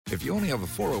If you only have a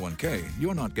 401k,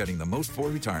 you're not getting the most for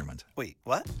retirement. Wait,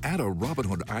 what? Add a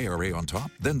Robinhood IRA on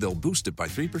top, then they'll boost it by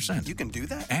 3%. You can do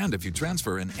that? And if you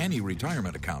transfer in any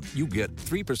retirement account, you get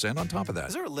 3% on top of that.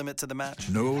 Is there a limit to the match?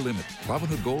 No limit.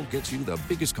 Robinhood Gold gets you the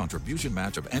biggest contribution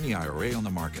match of any IRA on the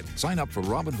market. Sign up for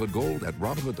Robinhood Gold at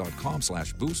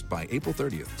Robinhood.com/boost by April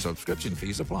 30th. Subscription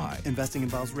fees apply. Investing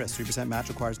involves risk. 3% match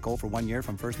requires gold for 1 year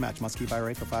from first match. Must keep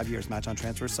IRA for 5 years. Match on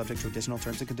transfers subject to additional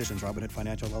terms and conditions. Robinhood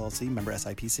Financial LLC, member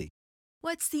SIPC.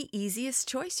 What's the easiest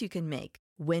choice you can make?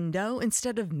 Window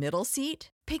instead of middle seat?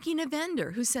 Picking a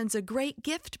vendor who sends a great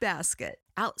gift basket?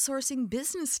 Outsourcing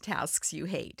business tasks you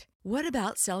hate? What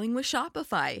about selling with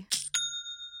Shopify?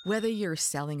 Whether you're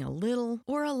selling a little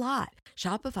or a lot,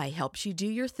 Shopify helps you do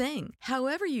your thing,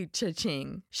 however you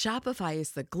cha-ching. Shopify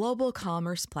is the global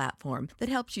commerce platform that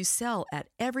helps you sell at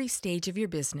every stage of your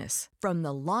business. From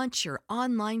the launch your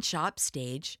online shop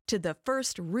stage to the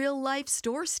first real-life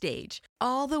store stage,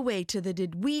 all the way to the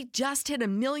did we just hit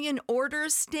 1 million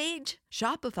orders stage.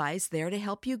 Shopify's there to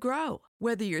help you grow.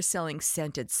 Whether you're selling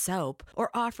scented soap or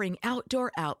offering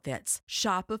outdoor outfits,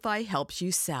 Shopify helps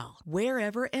you sell.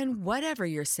 Wherever and whatever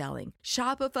you're selling,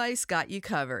 Shopify's got you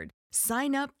covered.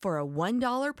 Sign up for a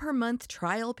 $1 per month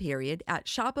trial period at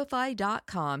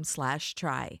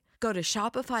shopify.com/try. Go to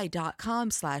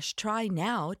shopify.com/try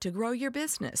now to grow your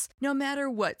business, no matter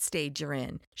what stage you're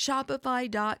in.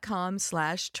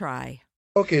 Shopify.com/try.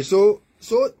 Okay, so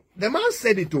the man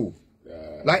said it too.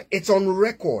 Like, it's on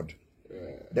record.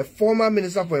 The former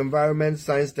Minister for Environment,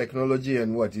 Science, Technology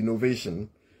and Innovation,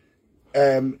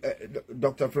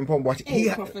 Dr. Frimpong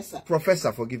Boateng,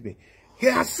 Professor, forgive me. He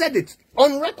has said it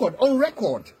on record,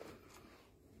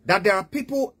 that there are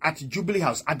people at Jubilee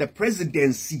House, at the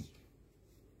Presidency,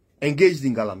 engaged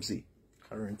in Galamsey.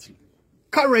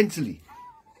 Currently.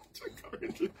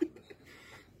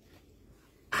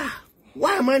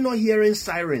 Why am I not hearing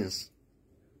sirens?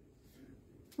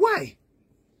 Why?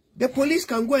 The police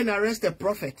can go and arrest a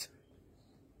prophet,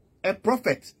 a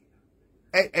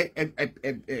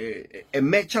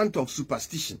merchant of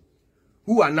superstition,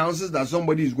 who announces that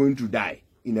somebody is going to die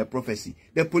in a prophecy.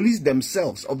 The police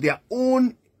themselves, of their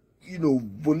own,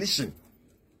 volition,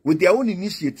 with their own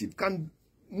initiative, can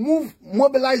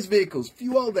mobilize vehicles,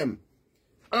 fuel them,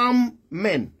 arm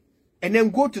men, and then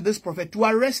go to this prophet to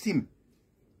arrest him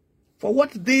for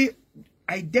what they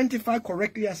identify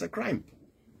correctly as a crime.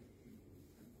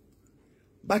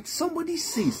 But somebody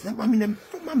says, a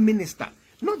former minister,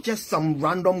 not just some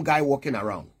random guy walking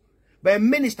around, but a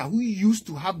minister who used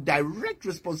to have direct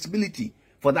responsibility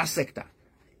for that sector,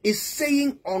 is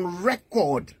saying on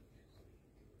record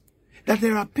that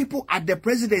there are people at the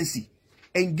Presidency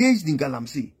engaged in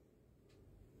Galamsey.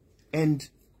 And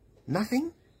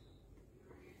nothing?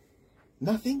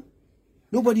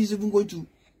 Nobody's even going to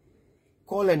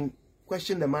call and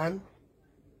question the man,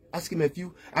 ask him a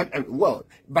few,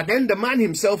 but then the man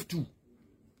himself too.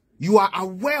 You are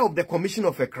aware of the commission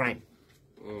of a crime.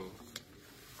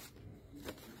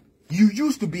 You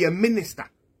used to be a minister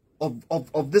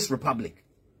of this republic.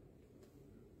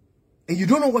 And you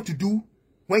don't know what to do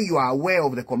when you are aware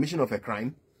of the commission of a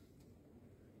crime.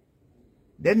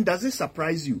 Then does it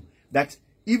surprise you that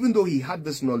even though he had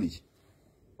this knowledge,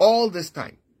 all this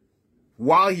time,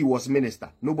 while he was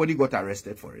minister, nobody got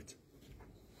arrested for it?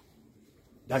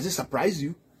 Does it surprise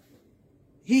you?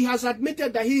 He has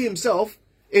admitted that he himself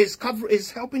is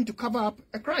helping to cover up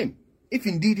a crime, if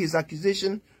indeed his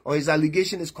accusation or his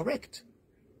allegation is correct.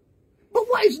 But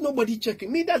why is nobody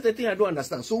checking? Me, that's the thing I don't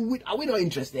understand. So are we not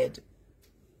interested?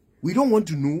 We don't want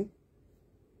to know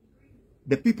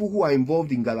the people who are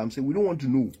involved in Galamsey. We don't want to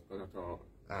know. Not at all.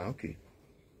 Okay.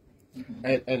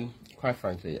 And quite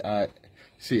frankly, I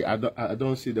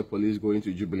don't see the police going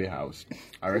to Jubilee House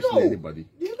arresting anybody.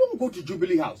 You don't go to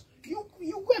Jubilee House. You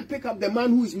go and pick up the man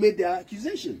who has made the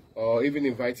accusation, or even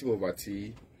invite him over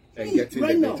tea and getting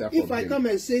right the now. data from If I come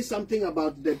and say something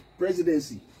about the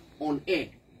Presidency on air,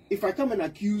 if I come and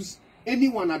accuse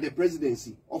anyone at the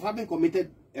Presidency of having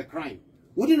committed a crime,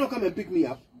 would you not come and pick me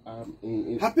up?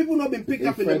 Have people not been picked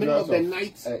up in the middle of the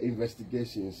night?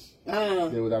 Investigations.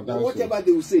 They would have done whatever so.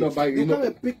 They will say.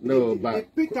 No, but they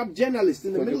pick up journalists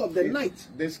in the middle of the night.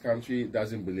 This country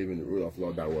doesn't believe in the rule of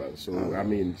law that well. So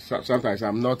sometimes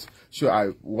I'm not sure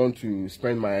I want to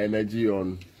spend my energy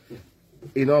on.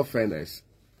 In all fairness,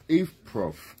 if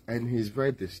Prof, and he's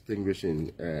very distinguished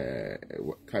in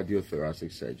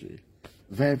cardiothoracic surgery,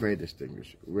 very, very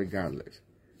distinguished, regardless.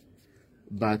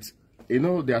 But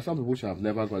there are some people who have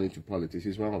never gone into politics.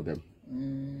 He's one of them.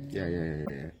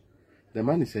 Yeah. The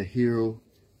man is a hero,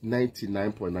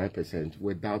 99.9%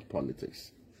 without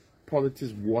politics.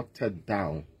 Politics watered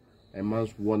down a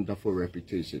man's wonderful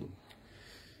reputation.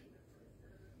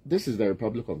 this is the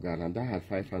Republic of Ghana that had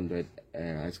 500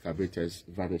 excavators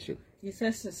vanishing. He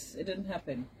says it didn't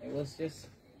happen. It was just,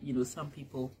 some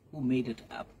people who made it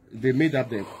up. They made up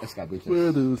the excavators.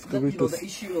 Where the excavators? The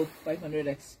issue of 500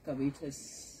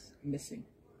 excavators missing.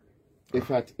 In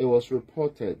fact, it was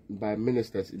reported by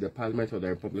ministers in the Parliament of the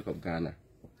Republic of Ghana.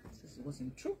 It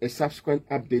wasn't true. A subsequent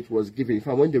update was given. In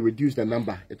fact, when they reduced the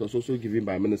number, it was also given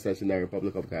by ministers in the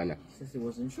Republic of Ghana. Says it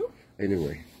wasn't true.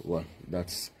 Anyway, well,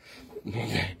 that's...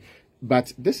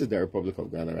 But this is the Republic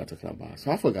of Ghana we're talking about.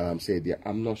 So I forgot I'm saying there.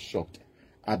 I'm not shocked.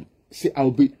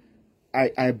 I'll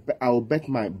bet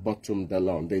my bottom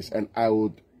dollar on this, and I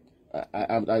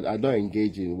don't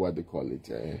engage in what they call it.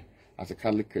 As a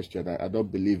Catholic Christian, I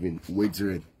don't believe in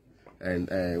wagering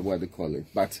and what they call it.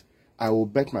 But I will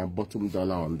bet my bottom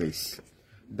dollar on this,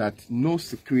 that no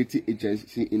security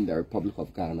agency in the Republic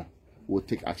of Ghana will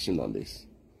take action on this.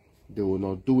 They will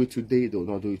not do it today. They will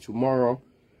not do it tomorrow.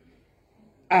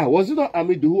 Was it not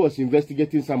Amidu who was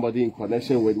investigating somebody in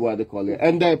connection with what they call it?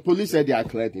 And the police said they had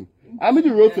cleared him.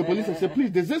 Amidu wrote to the police and said,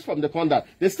 please, this is from the conduct.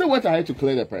 They still went ahead to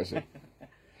clear the person.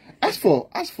 As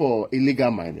for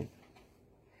illegal mining,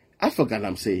 as for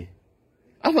Galamsey,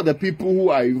 as for the people who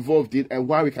are involved in and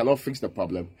why we cannot fix the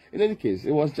problem. In any case,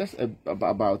 it was just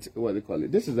about what they call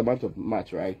it. This is the month of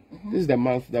March, right? This is the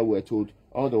month that we're told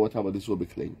all the water bodies will be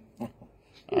clean.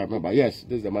 I remember, yes,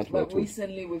 this is the month we're told. But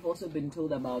recently we've also been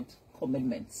told about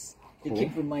commitments. They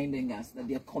keep reminding us that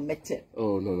they are committed.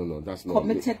 Oh, no, that's not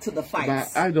committed to the fight.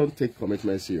 But I don't take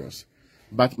commitment serious.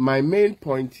 But my main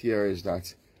point here is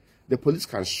that the police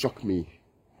can shock me.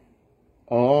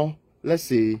 Or, let's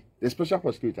say, the special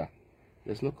prosecutor.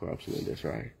 There's no corruption in this,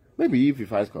 right? Maybe if he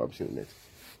finds corruption in it.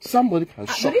 Somebody can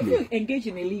shock me. But if you engage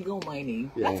in illegal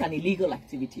mining, that's an illegal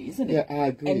activity, isn't it? Yeah, I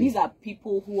agree. And these are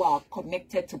people who are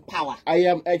connected to power. I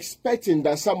am expecting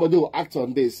that somebody will act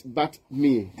on this, but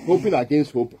me, hoping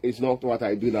against hope, is not what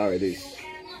I do nowadays.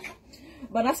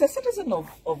 But as a citizen of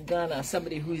Ghana,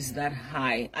 somebody who is that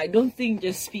high, I don't think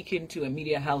just speaking to a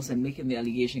media house and making the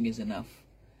allegation is enough.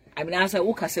 I mean, as I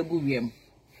walk as a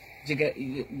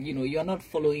you're not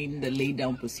following the laid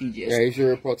down procedures. Yeah, you should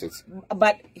report it.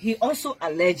 But he also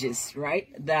alleges, right,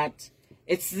 that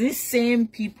it's these same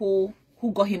people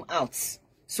who got him out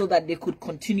so that they could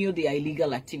continue their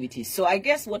illegal activities. So I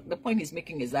guess what the point he's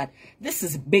making is that this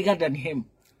is bigger than him.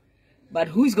 But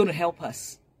who is going to help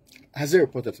us? Has he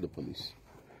reported to the police?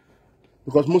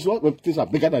 Because most when things are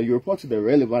bigger than you, report to the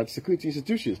relevant security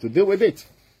institutions to deal with it.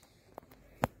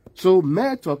 So,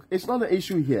 mayor talk, it's not an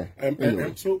issue here.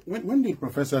 Anyway. So, when did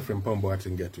Professor Frimpong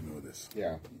Boateng get to know this?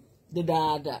 Yeah. The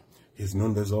dad. He's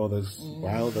known this all this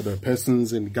while that there are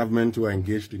persons in government who are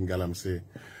engaged in Galamsey.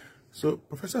 So,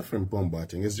 Professor Frimpong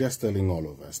Boateng is just telling all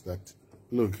of us that,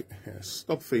 look,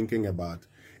 stop thinking about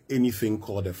anything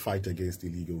called a fight against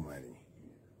illegal mining.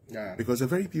 Yeah. Because the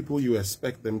very people you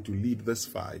expect them to lead this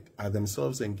fight are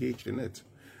themselves engaged in it.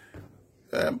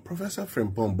 Professor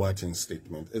Frimpong Boateng's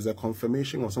statement is a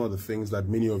confirmation of some of the things that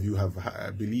many of you have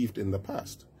believed in the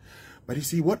past. But you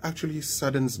see, what actually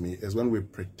saddens me is when we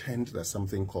pretend there's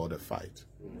something called a fight,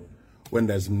 when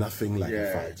there's nothing like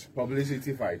a fight.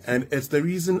 Publicity fight. And it's the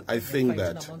reason I think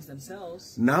that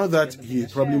now that he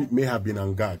probably may have been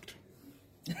ungagged,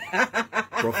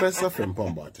 Professor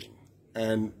Frimpong Boateng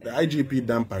and the IGP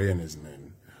Dan Parry and his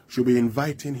men should be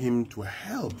inviting him to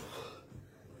help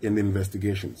in the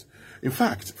investigations. In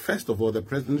fact, first of all, the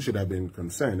president should have been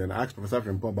concerned and asked Professor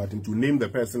Frimpong Boateng to name the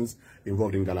persons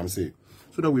involved in Galamsey,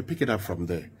 so that we pick it up from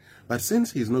there. But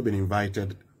since he's not been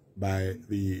invited by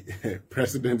the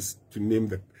Presidency to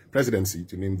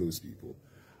name those people,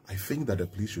 I think that the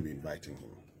police should be inviting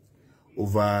him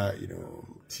over,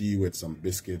 tea with some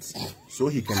biscuits, so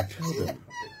he can tell them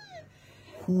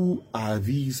who are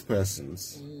these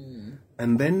persons,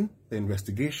 and then the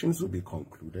investigations will be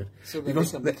concluded. So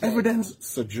because the evidence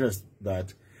suggests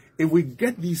that if we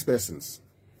get these persons,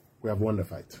 we have won the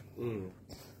fight.